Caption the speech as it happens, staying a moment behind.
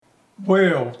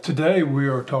Well, today we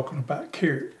are talking about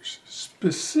carrots,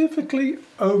 specifically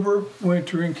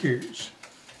overwintering carrots,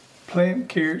 planting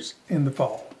carrots in the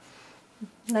fall.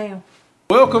 Now,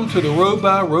 Welcome to the Row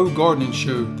by Row Gardening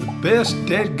Show, the best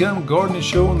dadgum gardening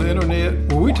show on the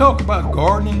internet, where we talk about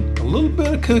gardening, a little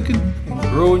bit of cooking, and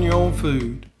growing your own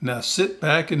food. Now sit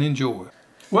back and enjoy.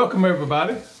 Welcome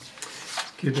everybody.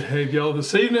 Good to have y'all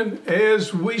this evening.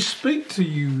 As we speak to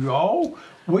you all,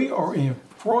 we are in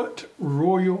Front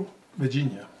Royal,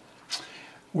 Virginia.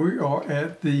 We are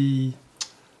at the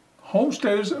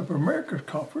Homesteaders of America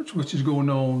Conference, which is going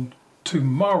on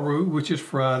tomorrow, which is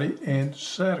Friday and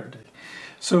Saturday.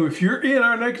 So if you're in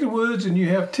our neck of the woods and you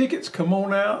have tickets, come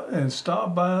on out and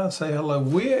stop by and say hello.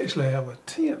 We actually have a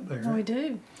tent there. we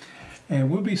do.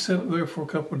 And we'll be sitting there for a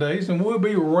couple of days, and we'll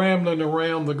be rambling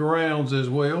around the grounds as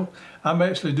well. I'm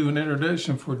actually doing an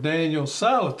introduction for Daniel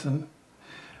Salatin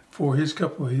for his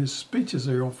couple of his speeches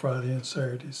there on Friday and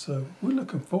Saturday. So we're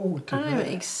looking forward to I'm that.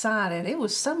 excited. It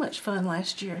was so much fun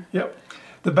last year. Yep.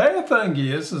 The bad thing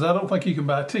is I don't think you can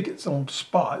buy tickets on the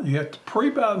spot. You have to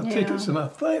pre-buy the tickets, and I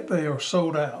think they are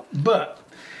sold out. But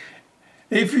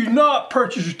if you've not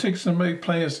purchased your tickets and made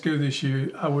plans to go this year,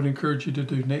 I would encourage you to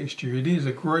do next year. It is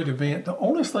a great event. The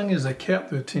only thing is they cap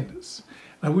the attendance.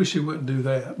 I wish they wouldn't do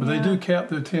that, but they do cap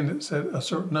the attendance at a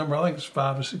certain number. I think it's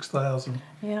 5,000 or 6,000.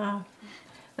 Yeah.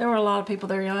 There were a lot of people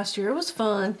there last year. It was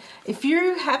fun. If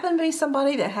you happen to be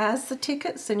somebody that has the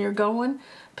tickets and you're going,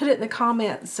 put it in the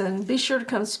comments and be sure to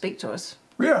come speak to us.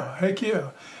 Yeah, heck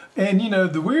yeah. And you know,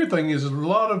 the weird thing is a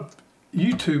lot of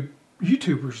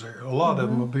YouTubers there. A lot of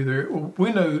them will be there.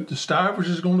 We know the Stivers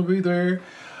is going to be there.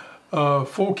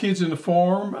 4 Kids in the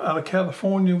Farm out of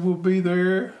California will be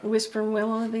there. Whispering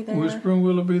Willow will be there. Whispering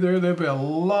Willow will be there. There'll be a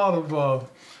lot of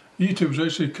YouTubers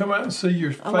actually come out and see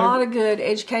your favorite. A lot of good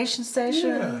education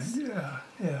sessions.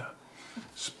 Yeah.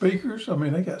 Speakers. I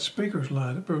mean, they got speakers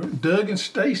lined up. Doug and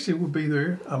Stacy will be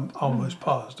there. I'm almost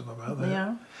positive about that.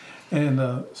 Yeah. And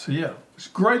so it's a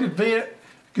great event,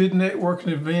 good networking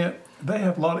event. They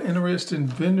have a lot of interesting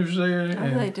vendors there.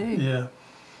 Oh, they do. Yeah.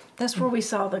 That's where we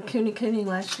saw the Kuni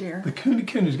last year. The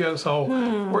Kuni's got us all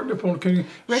worked up on the Kuni.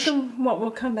 Reckon what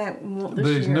we'll come back and want this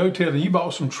There's year. no telling. You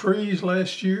bought some trees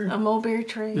last year. A mulberry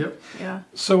tree. Yep. Yeah.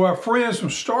 So our friends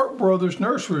from Stark Brothers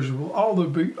Nurseries will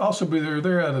also be there.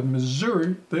 They're out of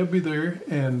Missouri. They'll be there,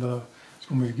 and it's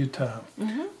going to be a good time.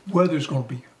 Weather's going to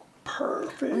be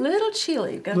perfect. A little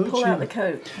chilly. Got to Little pull out the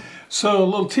chilly. coat. So a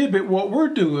little tidbit, what we're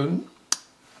doing,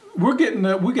 we got an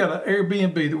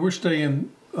Airbnb that we're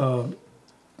staying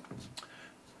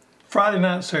Friday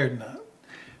night, Saturday night.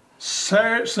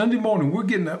 Sunday morning, we're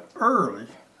getting up early,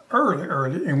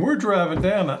 and we're driving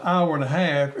down an hour and a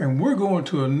half, and we're going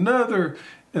to another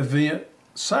event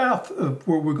south of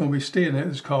where we're going to be staying at.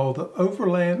 It's called the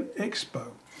Overland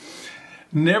Expo.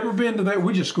 Never been to that.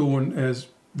 We're just going as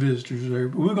visitors there,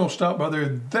 but we're going to stop by there.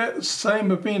 That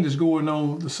same event is going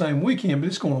on the same weekend, but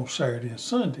it's going on Saturday and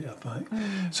Sunday, I think.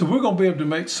 So we're going to be able to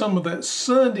make some of that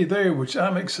Sunday there, which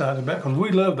I'm excited about because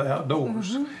we love the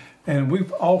outdoors. And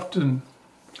we've often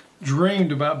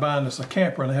dreamed about buying us a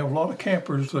camper, and they have a lot of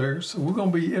campers there. So we're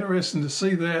going to be interested to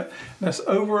see that. That's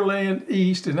Overland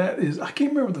East, and that is, I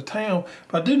can't remember the town,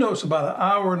 but I do know it's about an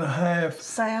hour and a half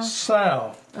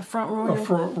south of Front Royal. of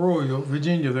Front Royal,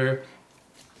 Virginia there.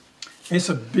 It's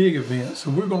a big event, so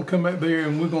we're going to come back there,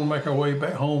 and we're going to make our way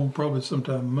back home probably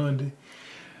sometime Monday.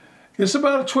 It's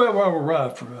about a 12-hour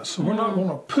ride for us, so we're not going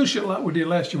to push it like we did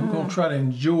last year. We're going to try to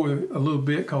enjoy it a little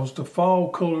bit because the fall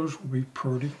colors will be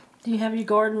pretty. Do you have your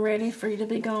garden ready for you to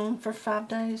be gone for 5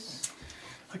 days?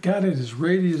 I got it as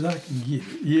ready as I can get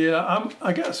it. Yeah,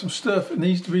 I got some stuff that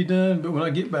needs to be done, but when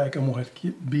I get back, I'm going to have to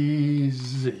get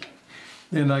busy.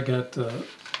 Then I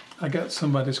got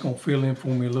somebody that's going to fill in for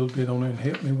me a little bit on there and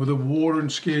help me with the watering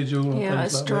schedule and things like that. Yeah,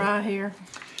 it's dry here.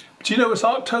 But you know, it's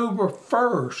October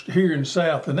 1st here in the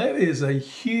South, and that is a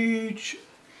huge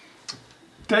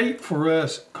date for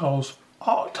us because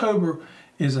October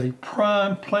is a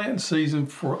prime planting season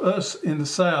for us in the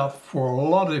South for a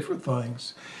lot of different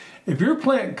things. If you're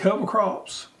planting cover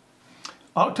crops,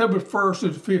 October 1st to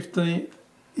the 15th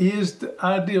is the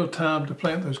ideal time to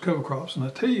plant those cover crops. And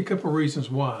I'll tell you a couple of reasons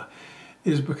why.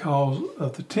 Is because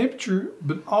of the temperature,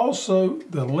 but also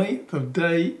the length of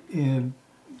daylight in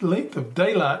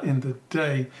the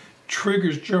day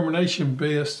triggers germination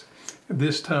best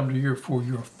this time of the year for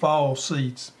your fall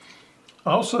seeds.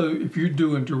 Also, if you're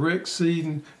doing direct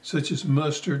seeding, such as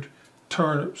mustard,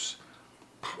 turnips,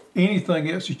 anything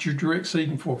else that you're direct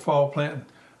seeding for fall planting,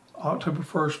 October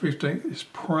 1st, 15th is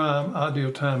prime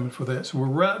ideal timing for that. So we're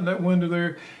right in that window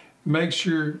there. Make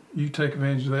sure you take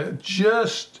advantage of that.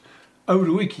 Just over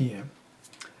the weekend,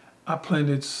 I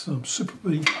planted some Super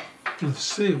Bee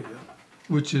Lucilia,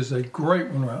 which is a great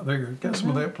one right there. Got some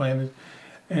of that planted.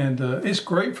 And it's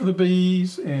great for the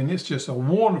bees, and it's just a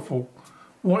wonderful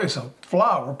one. It's a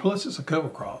flower, plus it's a cover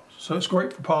crop. So it's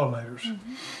great for pollinators.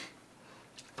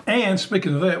 And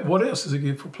speaking of that, what else is it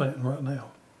good for planting right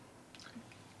now?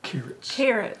 Carrots.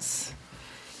 Carrots.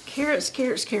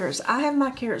 Carrots. I have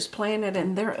my carrots planted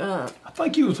and they're up. I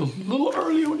think you was a little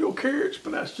early on your carrots,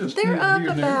 but that's just They're neither up here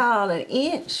nor there. about an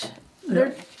inch.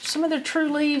 Some of their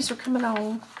true leaves are coming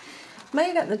on. May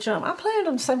have gotten the jump. I planted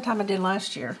them the same time I did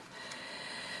last year.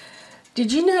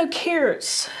 Did you know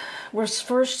carrots were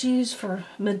first used for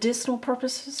medicinal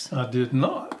purposes I did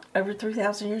not. over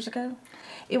 3,000 years ago?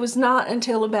 It was not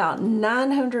until about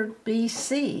 900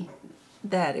 BC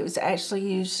that it was actually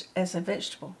used as a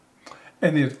vegetable.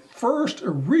 And it first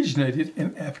originated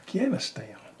in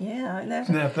Afghanistan. Yeah,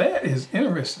 Now that is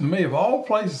interesting to me. Of all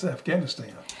places,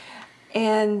 Afghanistan.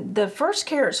 and the first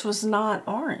carrots was not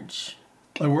orange.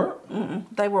 They were?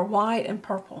 They were white and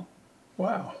purple.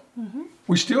 Wow.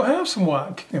 We still have some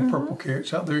white and purple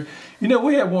carrots out there. You know,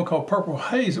 we have one called Purple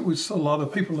Haze that a lot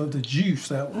of people love to juice,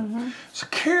 that one. So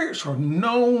carrots are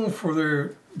known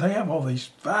for they have all these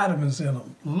vitamins in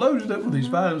them, loaded up with these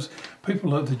vitamins.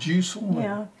 People love to juice them.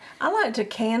 Yeah, I like to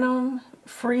can them,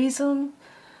 freeze them.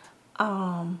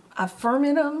 I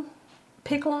ferment them,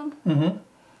 pickle them.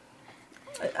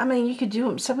 I mean, you could do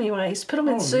them so many ways. Put them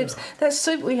in soups. Yeah. That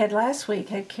soup we had last week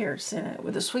had carrots in it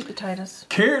with the sweet potatoes.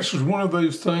 Carrots is one of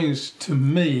those things to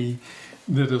me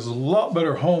that is a lot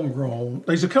better homegrown.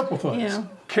 There's a couple things. Yeah.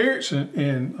 Carrots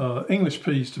and English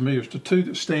peas to me are the two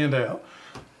that stand out.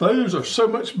 Those are so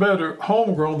much better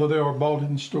homegrown than they are bought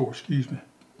in the store. Excuse me.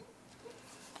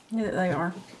 Yeah, they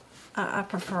are. I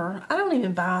prefer. I don't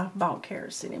even buy bought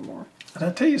carrots anymore. And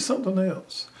I tell you something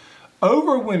else.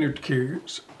 Overwintered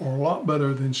carrots are a lot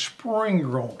better than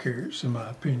spring-grown carrots, in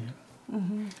my opinion.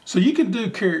 So you can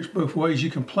do carrots both ways. You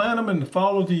can plant them in the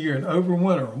fall of the year and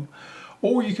overwinter them,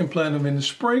 or you can plant them in the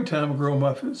springtime and grow them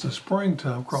up if it's a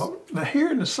springtime crop. Now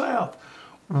here in the South,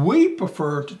 we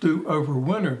prefer to do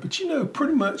overwinter, but you know,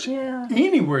 pretty much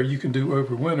anywhere you can do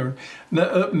overwinter. Now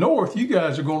up north, you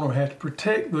guys are going to have to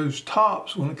protect those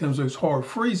tops when it comes to those hard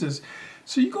freezes.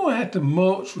 So you're going to have to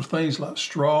mulch with things like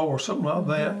straw or something like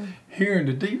that. Here in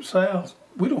the deep South,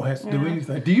 we don't have to do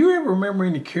anything. Do you ever remember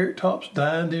any carrot tops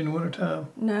dying during the wintertime?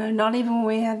 No, not even when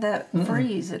we had that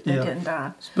freeze that they didn't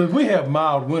die. But we have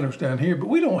mild winters down here, but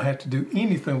we don't have to do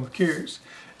anything with carrots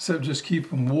except just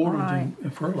keep them watered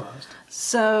and fertilized.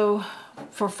 So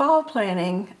for fall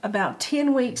planting, about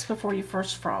 10 weeks before you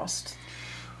first frost,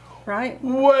 right?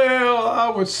 Well,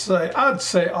 I'd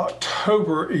say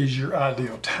October is your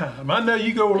ideal time. I know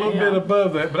you go a little bit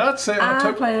above that, but I'd say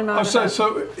October. I plan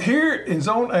So here in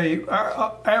Zone A,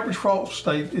 our average frost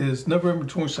date is November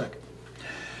 22nd.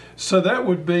 So that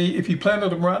would be, if you planted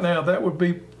them right now, that would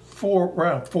be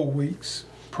around 4 weeks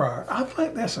prior. I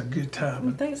think that's a good time.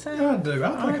 You think so? I do.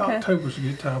 I think October's a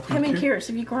good time for How many carrots. carrots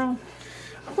have you grown?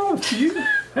 I've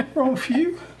grown a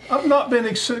few. I've not been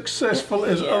as successful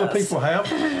as other people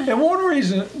have. And one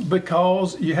reason,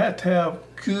 because you have to have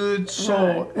good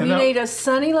soil. Right. You need a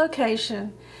sunny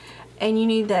location, and you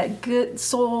need that good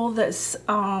soil that's,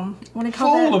 what do you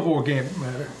call full that? of organic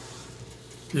matter.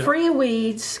 Yeah. Free of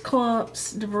weeds,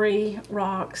 clumps, debris,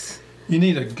 rocks. You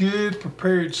need a good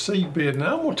prepared seed bed.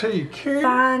 Now I'm going to tell you, carrot,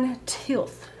 Fine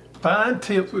tilth. fine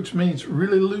tilth, which means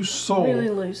really loose soil. Really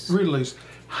loose. Really loose.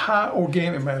 High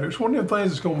organic matter. It's one of the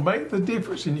things that's going to make the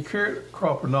difference in your carrot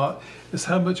crop or not, is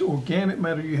how much organic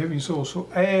matter you have in your soil. So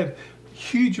add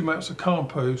huge amounts of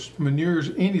compost,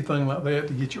 manures, anything like that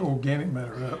to get your organic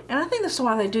matter up. And I think that's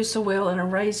why they do so well in a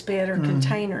raised bed or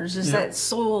containers, is that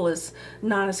soil is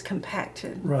not as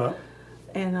compacted. Right.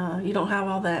 And you don't have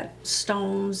all that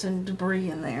stones and debris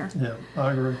in there. Yeah,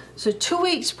 I agree. So 2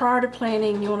 weeks prior to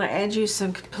planting, you want to add you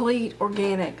some complete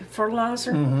organic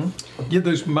fertilizer. Get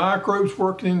those microbes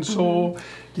working in the soil,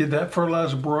 get that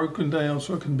fertilizer broken down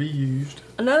so it can be used.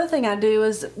 Another thing I do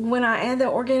is when I add the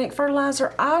organic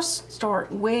fertilizer, I'll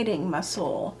start wetting my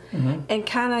soil and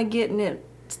kind of getting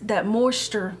that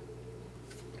moisture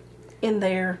in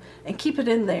there and keep it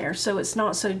in there so it's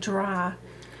not so dry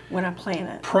when I plant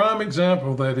it. Prime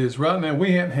example of that is right now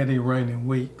we haven't had any rain in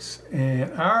weeks,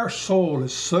 and our soil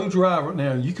is so dry right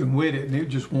now you can wet it and it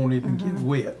just won't even get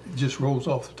wet. It just rolls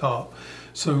off the top.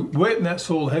 So wetting that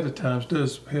soil ahead of time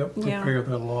does help prepare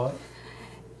that a lot.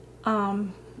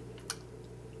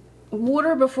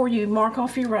 Water before you mark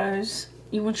off your rows.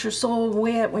 You want your soil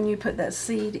wet when you put that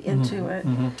seed into it.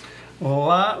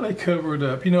 lightly cover it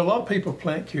up. You know, a lot of people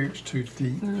plant carrots too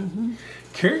deep.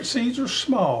 Carrot seeds are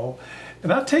small.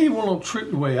 And I tell you one little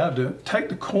trick the way I do it. Take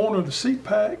the corner of the seed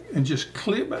pack and just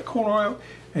clip that corner out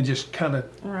and just kind of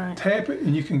tap it,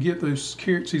 and you can get those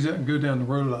carrot seeds out and go down the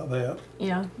road like that.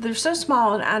 Yeah, they're so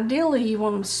small, and ideally you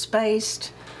want them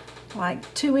spaced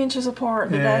like 2 inches apart,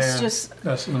 but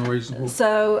that's unreasonable.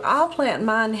 So I'll plant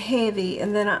mine heavy,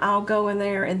 and then I'll go in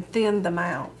there and thin them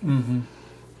out.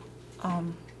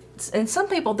 And some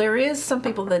people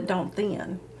that don't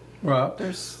thin. Right.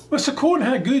 Well, it's according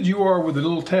to how good you are with a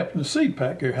little tap in the seed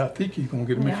pack there, how thick you're going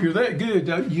to get them. Yeah. If you're that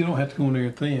good, you don't have to go in there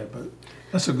and thin, but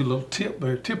that's a good little tip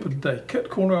there. Tip of the day. Cut the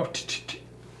corner off.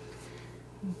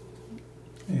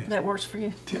 Yeah. That works for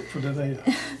you. Tip for the day.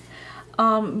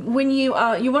 When you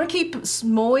want to keep it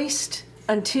moist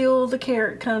until the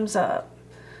carrot comes up.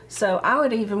 So I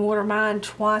would even water mine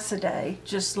twice a day,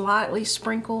 just lightly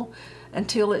sprinkle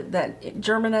until it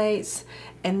germinates,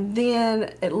 and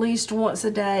then at least once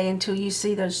a day until you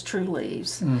see those true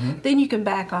leaves. Then you can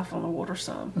back off on the water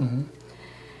some.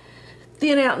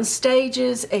 Thin out in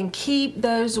stages and keep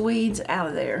those weeds out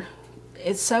of there.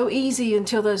 It's so easy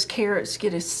until those carrots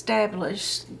get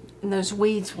established and those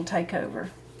weeds will take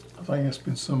over. I think that's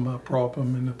been some of my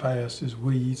problem in the past is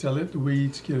weeds. I let the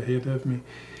weeds get ahead of me.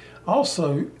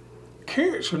 Also,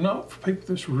 carrots are not for people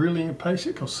that's really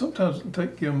impatient, because sometimes it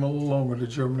take them a little longer to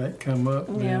germinate, come up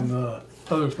than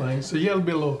other things. So you got to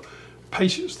be a little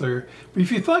patience there. But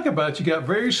if you think about it, you got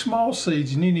very small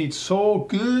seeds and you need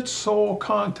good soil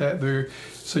contact there.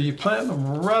 So you plant them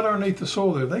right underneath the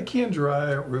soil there. They can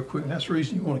dry out real quick, and that's the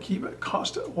reason you want to keep it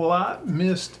constant light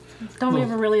mist. Don't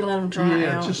ever really let them dry out.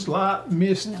 Yeah, just light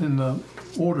mist and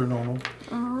watering on them.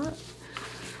 All right.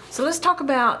 So let's talk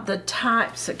about the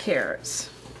types of carrots.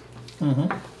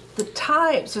 The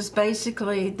types is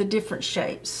basically the different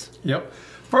shapes. Yep.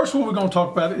 First one we're going to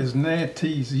talk about is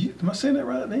Nantes. Am I saying that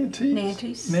right?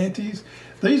 Nantes? Nantes.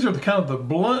 These are the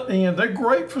blunt end. They're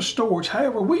great for storage.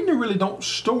 However, we really don't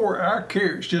store our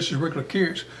carrots just as regular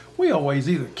carrots. We always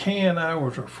either can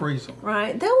ours or freeze them.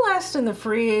 Right. They'll last in the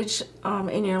fridge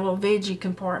in your little veggie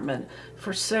compartment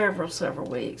for several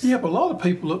weeks. Yeah, but a lot of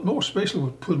people up north especially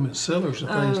would put them in cellars and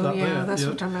things like that. Yeah, that's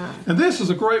what I'm talking about. And this is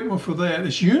a great one for that.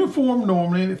 It's uniform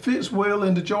normally, and it fits well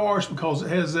into jars because it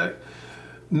has that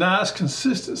nice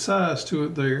consistent size to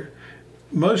it there.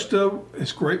 Most of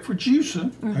it's great for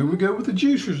juicing. Here we go with the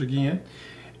juicers again.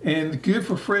 And good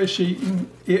for fresh eating.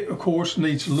 It, of course,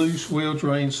 needs loose,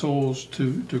 well-drained soils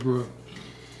to grow.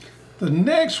 The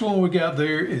next one we got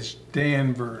there is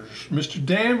Danvers. Mr.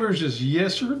 Danvers is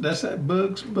that's that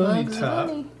Bugs Bunny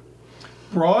type.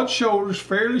 Broad shoulders,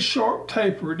 fairly sharp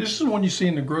taper. This is the one you see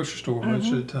in the grocery store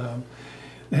most of the time.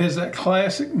 It has that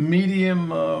classic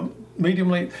medium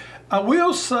length. I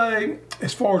will say,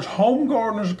 as far as home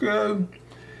gardeners go,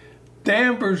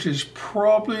 Danvers is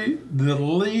probably the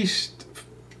least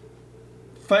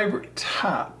favorite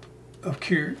type of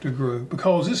carrot to grow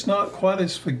because it's not quite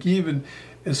as forgiving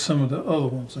as some of the other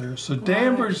ones there. So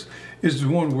Danvers is the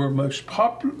one we're most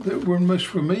popular, that we're most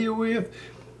familiar with,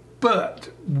 but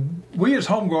we as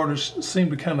home gardeners seem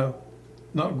to kind of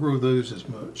not grow those as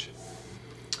much.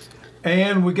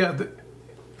 And we got the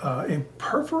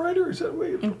Imperator, is that what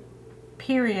it is?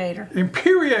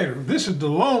 Imperator. This is the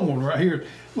long one right here.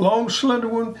 Long, slender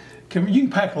one. You can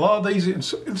pack a lot of these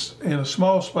in a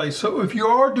small space. So if you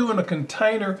are doing a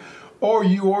container or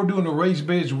you are doing a raised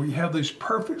beds where you have these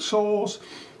perfect soils,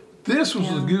 this was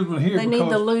a good one here. They need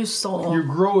the loose soil. You're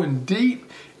growing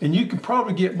deep, and you can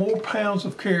probably get more pounds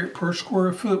of carrot per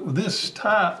square foot with this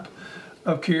type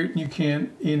of carrot than you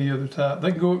can any other type.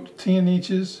 They can go up to 10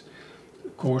 inches.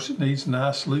 Of course, it needs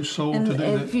nice loose soil to do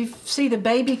that. If you see the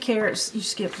baby carrots, you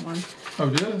skipped one. Oh,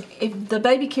 did I? If the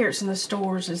baby carrots in the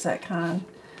stores is that kind.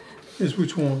 Is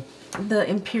which one? The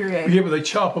Imperator. Yeah, but they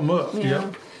chop them up.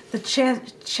 Yeah. The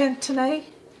Chantenay?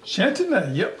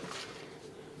 Chantenay, yep.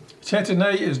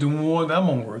 Chantenay is the one I'm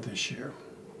going to grow this year.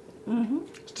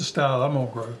 It's the style I'm going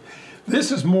to grow.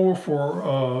 This is more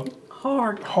for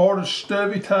harder,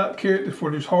 stubby type carrot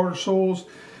for these harder soils.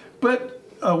 But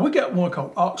we got one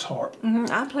called Oxheart.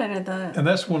 I planted that. And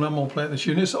that's one I'm going to plant this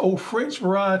year. And it's an old French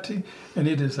variety, and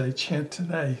it is a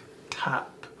Chantenay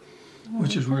type,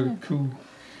 which is really cool.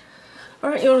 All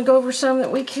right, you want to go over some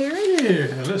that we carry?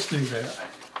 Yeah, let's do that.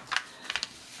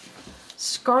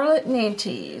 Scarlet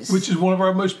Nantes. Which is one of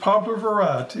our most popular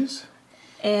varieties.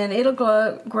 And it'll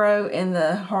grow in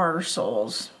the harder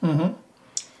soils.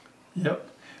 Yep.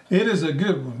 It is a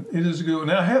good one. It is a good one.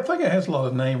 Now, I think it has a lot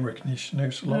of name recognition.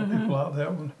 There's a lot of people like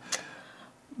that one.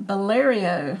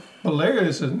 Valerio. Valerio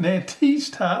is a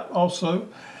Nantes type also.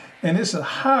 and it's a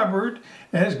hybrid.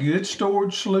 It has good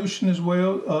storage solution as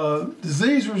well.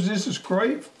 Disease resistance,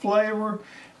 great flavor,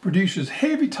 produces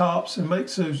heavy tops, and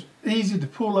makes those easy to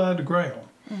pull out of the ground.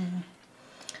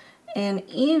 And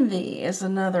Envy is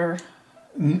another.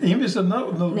 Envy is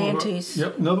another Nantes.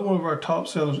 another one of our top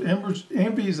sellers.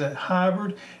 Envy is that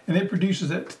hybrid, and it produces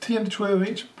that 10 to 12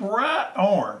 inch bright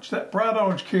orange. That bright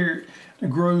orange carrot that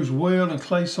grows well in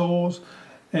clay soils.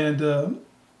 And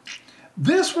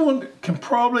this one can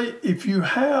probably, if you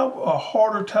have a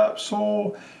harder type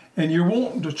soil and you're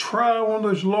wanting to try one of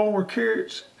those longer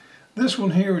carrots, this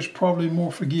one here is probably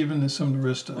more forgiving than some of the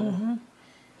rest of them.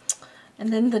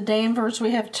 And then the Danvers,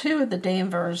 we have two of the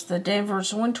Danvers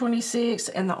 126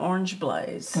 and the Orange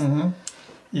Blaze.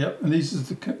 Yep, and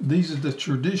these are the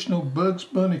traditional Bugs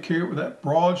Bunny carrot with that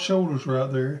broad shoulders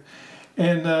right there.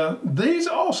 And these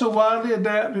are also widely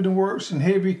adapted and works in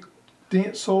heavy,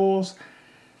 dense soils.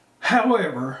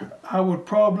 However, I would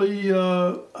probably,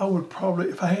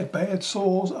 if I had bad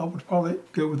soils, I would probably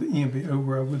go with the Envy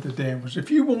over with the Danvers.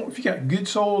 If you got good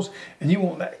soils and you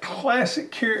want that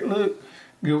classic carrot look,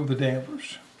 go with the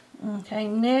Danvers. Okay,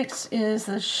 next is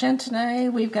the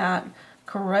Chantenay. We've got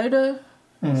Corota.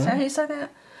 Is that how you say that?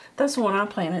 That's the one I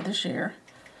planted this year.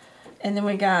 And then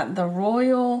we got the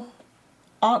Royal,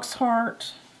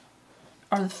 Oxheart,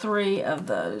 are the three of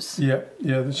those. Yeah,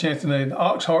 the Chantenay. The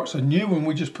Oxheart's a new one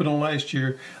we just put on last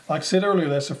year. Like I said earlier,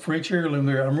 that's a French heirloom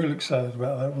there. I'm really excited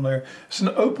about that one there. It's an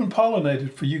open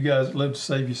pollinated for you guys that love to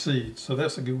save your seeds. So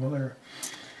that's a good one there.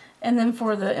 And then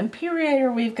for the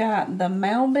Imperator, we've got the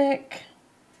Malbec,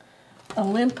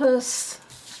 Olympus,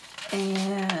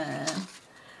 and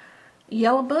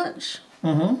Yellow Bunch,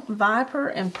 Viper,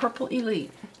 and Purple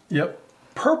Elite. Yep.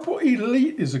 Purple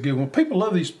Elite is a good one. People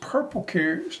love these purple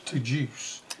carrots to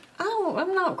juice. Oh,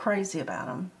 I'm not crazy about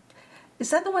them.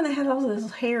 Is that the one that had all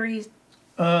those hairy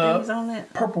things on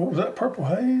it? Purple, was that Purple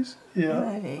Haze? Yeah.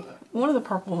 Maybe. One of the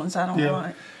purple ones I don't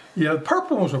like. Yeah, the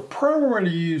purple ones are primarily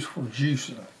used for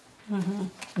juicing.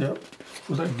 Yep.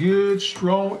 With that good,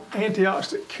 strong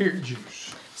antioxidant carrot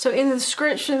juice. So in the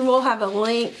description, we'll have a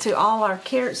link to all our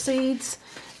carrot seeds.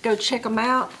 Go check them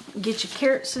out. Get your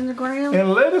carrots in the ground.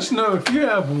 And let us know if you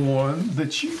have one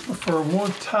that you prefer,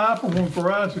 one type or one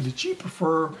variety that you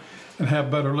prefer and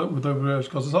have better luck with over others.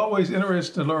 Because it's always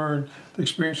interesting to learn the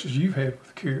experiences you've had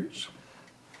with carrots.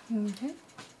 Okay.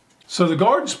 So the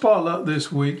garden spotlight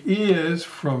this week is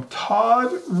from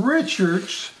Todd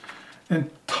Richards. And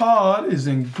Todd is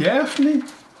in Gaffney,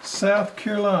 South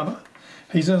Carolina.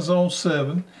 He's in zone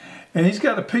 7. And he's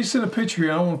got a piece in a picture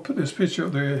here. I want to put this picture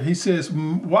up there. He says,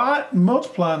 white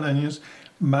multiplying onions.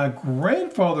 My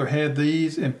grandfather had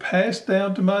these and passed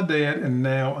down to my dad, and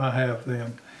now I have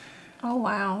them. Oh,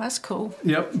 wow. That's cool.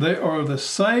 Yep, they are the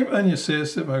same onion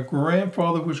sets that my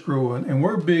grandfather was growing. And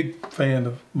we're a big fan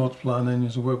of multiplying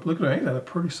onions. Look at that. Ain't that a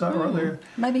pretty sight right there?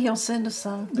 Maybe he'll send us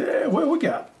some. Yeah, well, we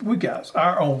got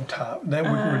our own type. Now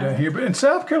we're down here. But in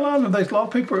South Carolina, there's a lot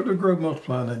of people that grow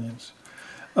multiplying onions.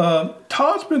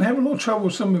 Todd's been having a little trouble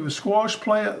with some of his squash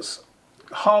plants,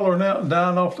 hollering out and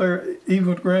dying off there. Even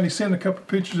with Granny sent a couple of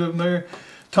pictures of them there.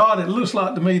 Todd, it looks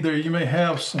like to me there you may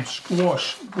have some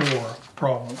squash borer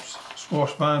problems,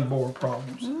 squash vine borer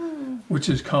problems, which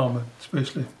is common,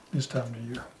 especially this time of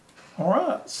year. All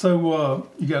right, so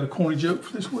you got a corny joke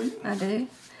for this week? I do.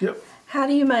 Yep. How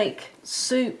do you make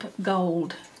soup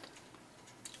gold?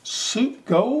 Soup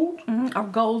gold? Or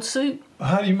gold soup?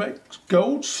 How do you make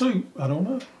gold soup? I don't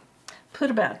know.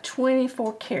 Put about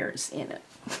 24 carrots in it.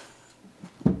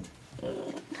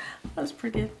 That's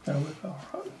pretty good. That was all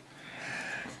right.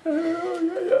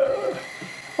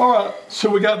 All right, so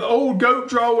we got the old goat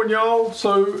drawing, y'all.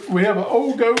 So we have an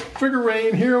old goat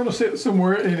figurine here on the set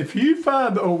somewhere. And if you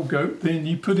find the old goat, then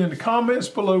you put in the comments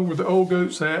below where the old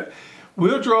goat's at.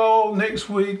 We'll draw next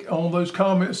week on those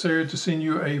comments there to send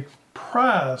you a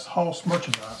prize Hoss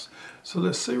merchandise. So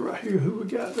let's see right here who we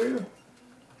got there.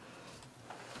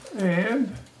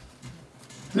 And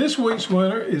this week's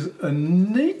winner is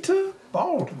Anita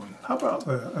Baldwin. How about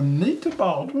that? Anita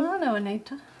Baldwin. I know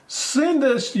Anita. Send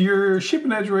us your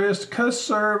shipping address to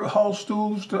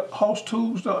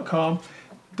custserve@hosstools.com.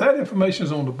 That information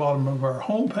is on the bottom of our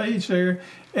homepage there.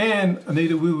 And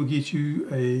Anita, we will get you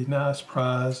a nice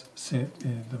prize sent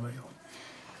in the mail.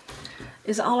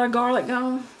 Is all our garlic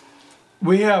gone?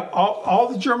 We have all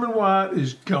the German white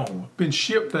is gone, been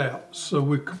shipped out. So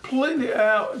we're completely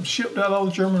out, shipped out all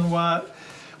the German white.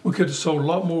 We could have sold a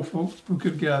lot more if we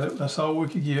could have got it. That's all we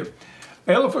could get.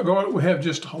 Elephant garlic, we have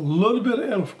just a little bit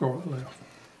of elephant garlic left.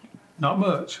 Not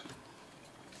much.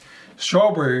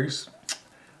 Strawberries,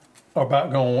 are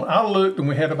about gone. I looked and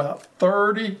we had about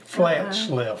 30 flats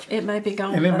left. It may be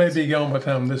gone. And it may be gone by the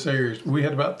time this airs. We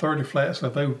had about 30 flats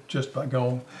left. They were just about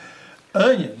gone.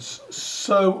 Onions.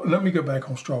 So let me go back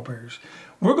on strawberries.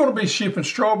 We're going to be shipping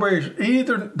strawberries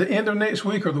either the end of next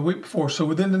week or the week before. So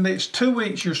within the next 2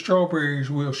 weeks, your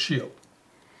strawberries will ship.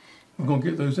 We're going to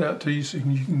get those out to you so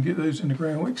you can get those in the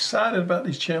ground. We're excited about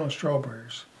these challenge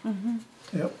strawberries. Mm-hmm.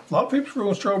 Yep. A lot of people are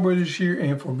growing strawberries this year,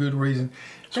 and for good reason.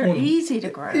 They're easy to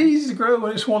grow. Easy to grow,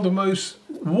 and it's one of the most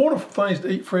wonderful things to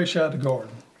eat fresh out of the garden.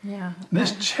 Yeah. And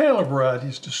this Chandler variety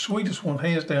is the sweetest one,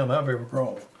 hands down, that I've ever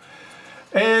grown.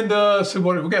 And so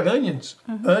what we got? Onions.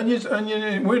 Mm-hmm.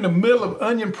 Onion. We're in the middle of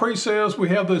onion pre-sales. We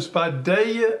have those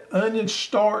Vidalia onion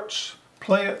starts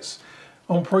plants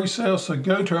on pre-sale. So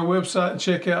go to our website and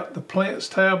check out the plants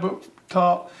tab up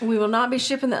top. We will not be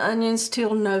shipping the onions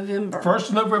till November. 1st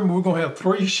of November, we're going to have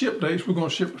 3 ship dates. We're going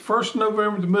to ship the 1st of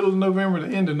November, the middle of November,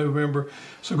 the end of November.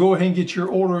 So go ahead and get your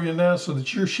order in now so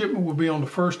that your shipment will be on the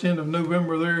 1st end of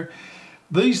November there.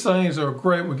 These things are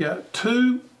great. We got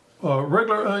 2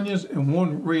 regular onions and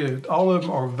 1 red. All of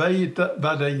them are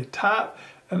Vidalia type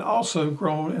and also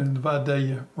grown in the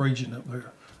Vidalia region up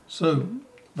there. So,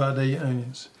 Vidalia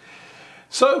onions.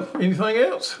 So, anything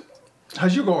else?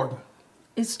 How's your garden?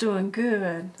 It's doing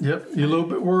good. Yep. You're a little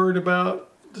bit worried about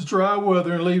the dry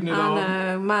weather and leaving it all.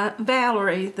 I know. My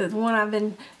Valerie, the one I've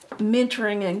been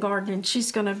mentoring in gardening,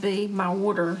 she's going to be my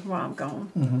water while I'm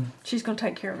gone. Mm-hmm. She's going to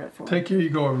take care of it for me. Take care of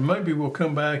your garden. Maybe we'll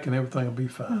come back and everything will be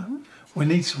fine. Mm-hmm. We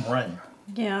need some rain.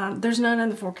 Yeah, there's none in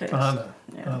the forecast. I know.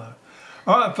 Yeah. I know.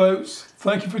 All right, folks.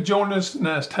 Thank you for joining us.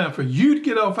 Now it's time for you to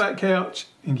get off that couch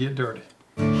and get dirty.